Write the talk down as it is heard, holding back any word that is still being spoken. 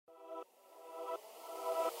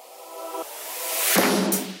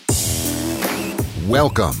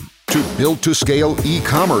Welcome to Built to Scale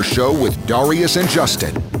e-commerce show with Darius and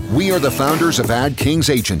Justin. We are the founders of AdKings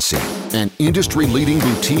Agency, an industry-leading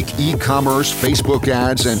boutique e-commerce, Facebook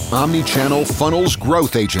ads, and omni-channel funnels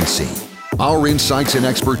growth agency. Our insights and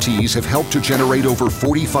expertise have helped to generate over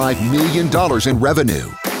 $45 million in revenue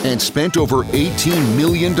and spent over $18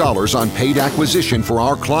 million on paid acquisition for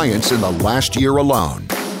our clients in the last year alone.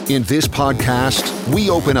 In this podcast, we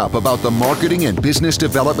open up about the marketing and business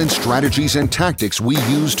development strategies and tactics we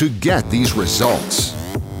use to get these results.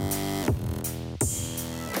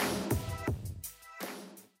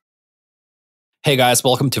 Hey guys,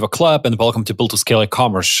 welcome to the club and welcome to Built to Scale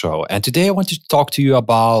e-commerce show. And today I want to talk to you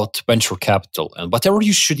about venture capital and whatever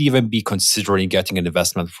you should even be considering getting an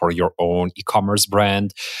investment for your own e-commerce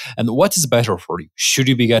brand. And what is better for you? Should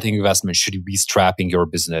you be getting investment? Should you be strapping your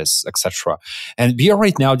business, etc.? And we are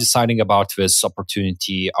right now deciding about this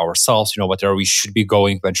opportunity ourselves, whether we should be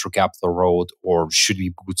going venture capital road or should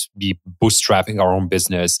we be bootstrapping our own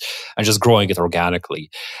business and just growing it organically.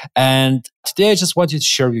 And today I just wanted to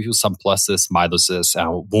share with you some pluses, minuses,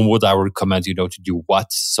 and when would I recommend, to do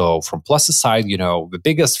what. So from pluses side, the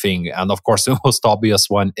biggest thing, and of course the most obvious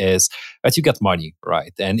one is that you get money,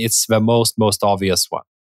 right? And it's the most obvious one.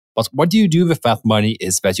 But what do you do with that money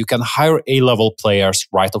is that you can hire A-level players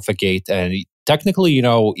right off the gate. And technically,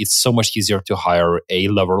 it's so much easier to hire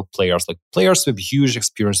A-level players, like players with huge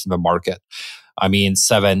experience in the market.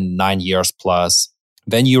 7-9 years plus.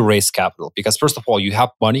 Then you raise capital because first of all, you have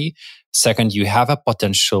money. Second, you have a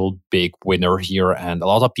potential big winner here. And a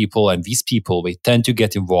lot of people, and these people, they tend to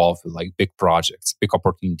get involved with like big projects, big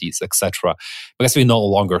opportunities, etc. Because we no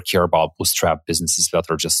longer care about bootstrap businesses that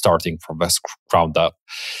are just starting from the ground up.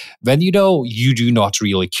 Then, you do not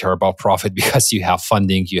really care about profit because you have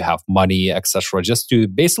funding, you have money, etc. Just to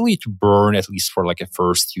basically to burn at least for like the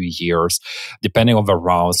first few years, depending on the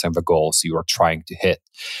rounds and the goals you are trying to hit.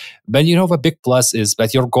 Then, the big plus is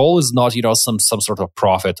that your goal is not, some sort of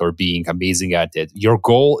profit or being amazing at it. Your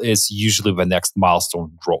goal is usually the next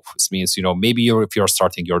milestone growth. This means, maybe if you're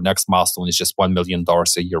starting, your next milestone is just $1 million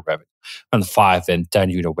a year revenue. And 5 and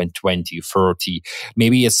 10, when 20, 30.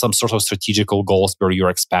 Maybe it's some sort of strategical goals where you're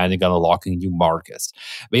expanding and unlocking new markets.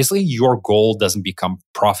 Basically, your goal doesn't become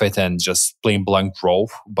profit and just plain blank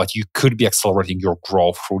growth, but you could be accelerating your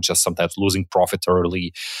growth through just sometimes losing profit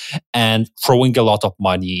early and throwing a lot of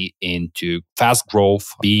money into fast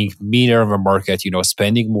growth, being meaner in the market,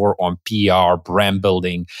 spending more on PR, brand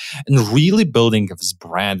building, and really building this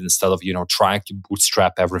brand instead of, trying to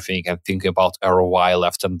bootstrap everything and thinking about ROI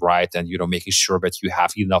left and right. And, making sure that you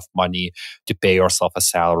have enough money to pay yourself a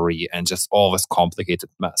salary and just all this complicated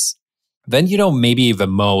mess. Then, maybe the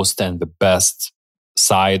most and the best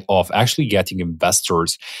side of actually getting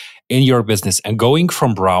investors in your business and going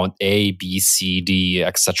from round A, B, C, D,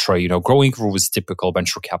 etc., going through this typical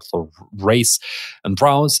venture capital race and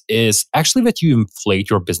rounds is actually that you inflate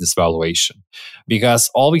your business valuation because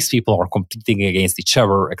all these people are competing against each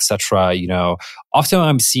other, etc. Often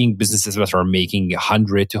I'm seeing businesses that are making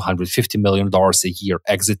 $100 to $150 million a year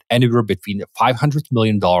exit anywhere between $500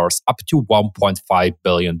 million up to $1.5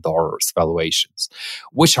 billion valuations,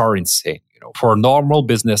 which are insane. For a normal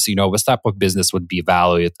business, this type of business would be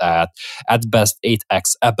valued at best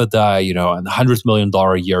 8x EBITDA, and $100 million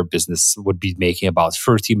a year business would be making about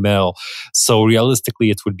 30 mil. So realistically,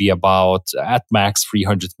 it would be about at max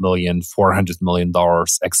 $300 million, $400 million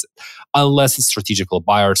exit. Unless it's strategical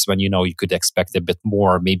buyers, when you could expect a bit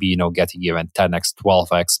more, maybe, getting even 10x,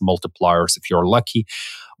 12x multipliers if you're lucky.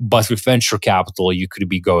 But with venture capital, you could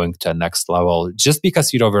be going to a next level just because,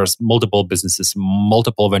 there's multiple businesses,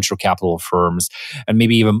 multiple venture capital firms, and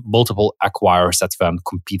maybe even multiple acquirers at them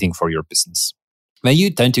competing for your business. Then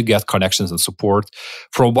you tend to get connections and support.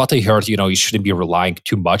 From what I heard, you shouldn't be relying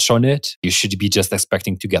too much on it. You should be just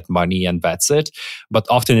expecting to get money and that's it. But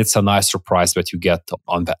often it's a nice surprise that you get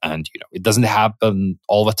on the end. It doesn't happen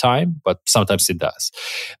all the time, but sometimes it does.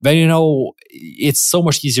 Then, it's so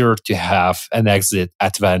much easier to have an exit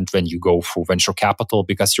at the end when you go through venture capital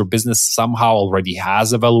because your business somehow already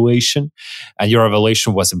has a valuation and your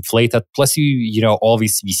valuation was inflated. Plus, all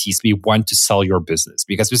these VCs, we want to sell your business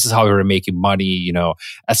because this is how you're making money. At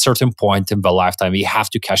a certain point in the lifetime, you have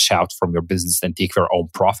to cash out from your business and take their own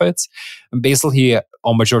profits. And basically,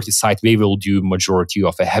 on majority side, they will do majority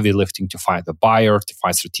of the heavy lifting to find the buyer, to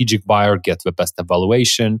find strategic buyer, get the best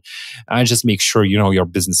evaluation, and just make sure, your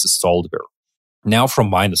business is sold there. Now from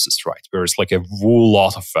minuses, right? There's like a whole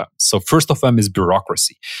lot of them. So first of them is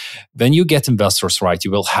bureaucracy. When you get investors, right, you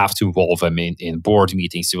will have to involve them in board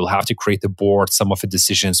meetings. You will have to create a board. Some of the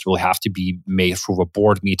decisions will have to be made through the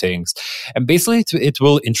board meetings. And basically it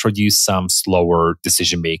will introduce some slower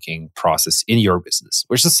decision-making process in your business,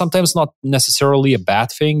 which is sometimes not necessarily a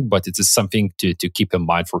bad thing, but it is something to keep in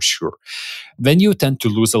mind for sure. Then you tend to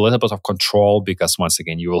lose a little bit of control because once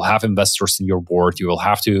again, you will have investors in your board. You will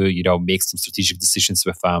have to, make some strategic decisions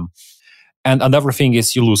with them. And another thing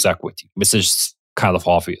is you lose equity, which is kind of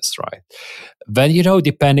obvious, right? Then,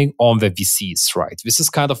 depending on the VCs, right? This is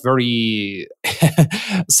kind of very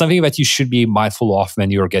something that you should be mindful of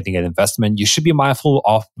when you're getting an investment. You should be mindful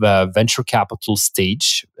of the venture capital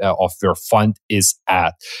stage of where fund is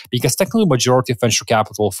at, because technically majority of venture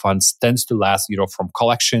capital funds tends to last, from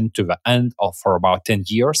collection to the end of for about 10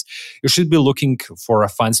 years. You should be looking for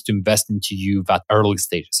funds to invest into you that early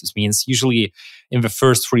stages. This means usually in the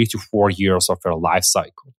first 3 to 4 years of their life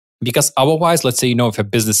cycle. Because otherwise, let's say, if a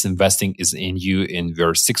business investing is in you in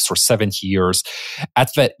their 6th or 7th years,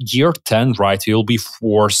 at the year 10, right, you'll be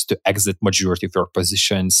forced to exit majority of your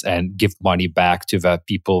positions and give money back to the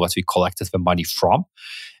people that we collected the money from.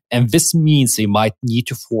 And this means they might need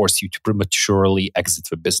to force you to prematurely exit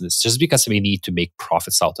the business just because they need to make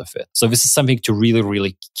profits out of it. So this is something to really,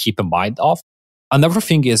 really keep in mind of. Another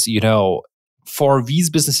thing is, for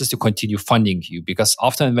these businesses to continue funding you, because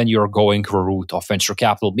often when you're going the route of venture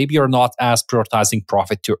capital, maybe you're not as prioritizing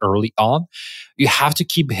profit too early on. You have to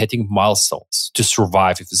keep hitting milestones to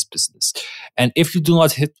survive with this business. And if you do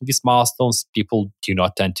not hit these milestones, people do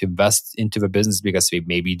not tend to invest into the business because they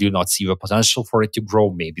maybe do not see the potential for it to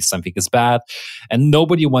grow. Maybe something is bad. And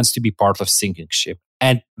nobody wants to be part of sinking ship.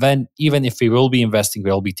 And then even if they will be investing,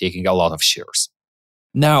 they'll be taking a lot of shares.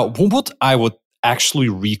 Now, what I would actually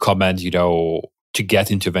recommend, to get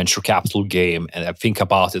into venture capital game and think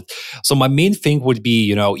about it. So my main thing would be,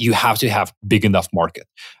 you have to have big enough market,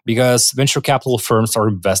 because venture capital firms are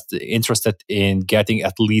interested in getting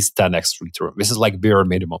at least 10x return. This is like bare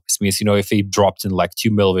minimum. This means, if they dropped in like 2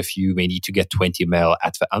 mil with you, they need to get 20 mil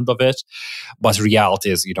at the end of it. But reality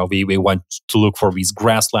is, we want to look for these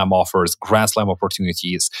grand slam offers, grand slam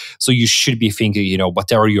opportunities. So you should be thinking,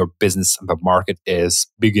 whatever your business and the market is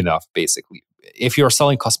big enough, basically. If you're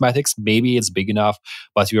selling cosmetics, maybe it's big enough,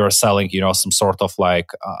 but you are selling, some sort of like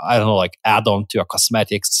add-on to a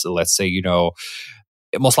cosmetics, let's say,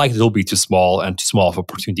 most likely it'll be too small of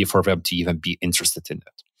opportunity for them to even be interested in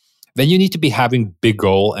it. Then you need to be having big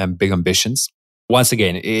goal and big ambitions. Once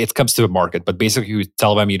again, it comes to the market, but basically you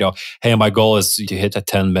tell them, hey, my goal is to hit a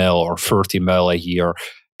 10 mil or 30 mil a year.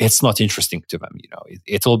 It's not interesting to them.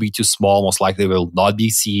 It will be too small. Most likely they will not be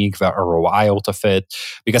seeing the ROI out of it,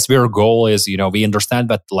 because their goal is, we understand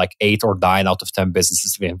that like 8 or 9 out of 10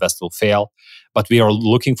 businesses we invest will fail, but we are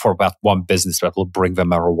looking for that one business that will bring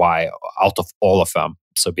them ROI out of all of them.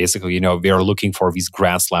 So basically, we are looking for these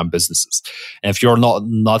grand slam businesses. And if you're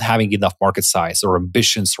not having enough market size or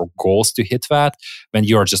ambitions or goals to hit that, then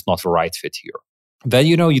you're just not the right fit here. Then,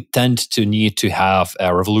 you tend to need to have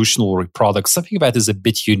a revolutionary product, something that is a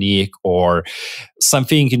bit unique or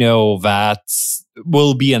something, that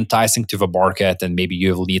will be enticing to the market, and maybe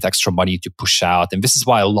you will need extra money to push out. And this is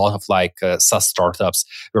why a lot of SaaS startups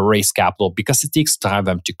will raise capital, because it takes time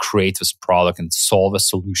for them to create this product and solve a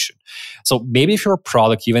solution. So maybe if your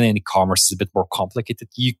product, even in e-commerce, is a bit more complicated,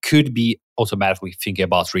 you could be automatically thinking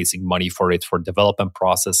about raising money for it, for development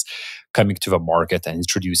process, coming to the market and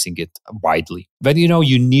introducing it widely. Then,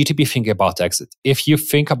 you need to be thinking about exit. If you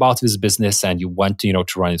think about this business and you want to,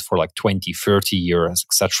 to run it for like 20, 30 years,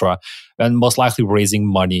 etc., then most likely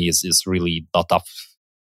raising money is really not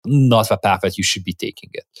the path that you should be taking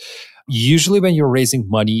it. Usually when you're raising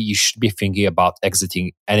money, you should be thinking about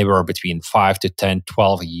exiting anywhere between 5 to 10,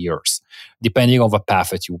 12 years, depending on the path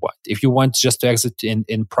that you want. If you want just to exit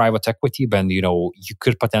in private equity, then, you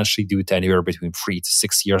could potentially do it anywhere between 3 to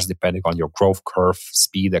 6 years, depending on your growth curve,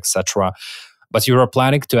 speed, etc. But you are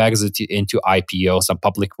planning to exit into IPOs and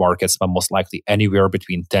public markets, but most likely anywhere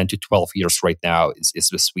between 10 to 12 years right now is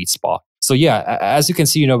the sweet spot. So yeah, as you can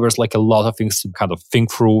see, there's like a lot of things to kind of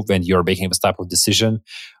think through when you're making this type of decision.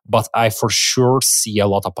 But I for sure see a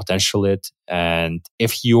lot of potential in it. And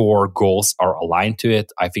if your goals are aligned to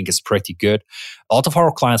it, I think it's pretty good. A lot of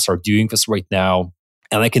our clients are doing this right now.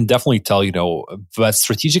 And I can definitely tell, the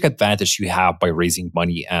strategic advantage you have by raising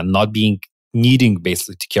money and not needing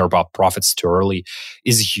basically to care about profits too early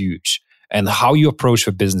is huge. And how you approach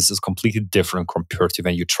the business is completely different compared to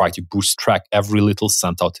when you try to bootstrap every little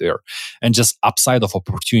cent out there. And just upside of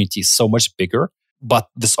opportunity is so much bigger But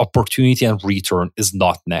this opportunity and return is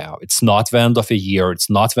not now. It's not the end of a year. It's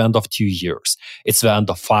not the end of 2 years. It's the end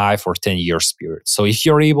of 5 or 10 years period. So if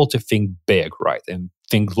you're able to think big, right, and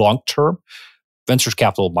think long term, venture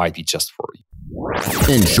capital might be just for you.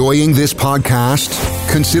 Enjoying this podcast?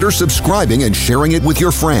 Consider subscribing and sharing it with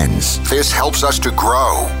your friends. This helps us to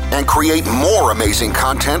grow and create more amazing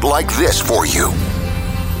content like this for you.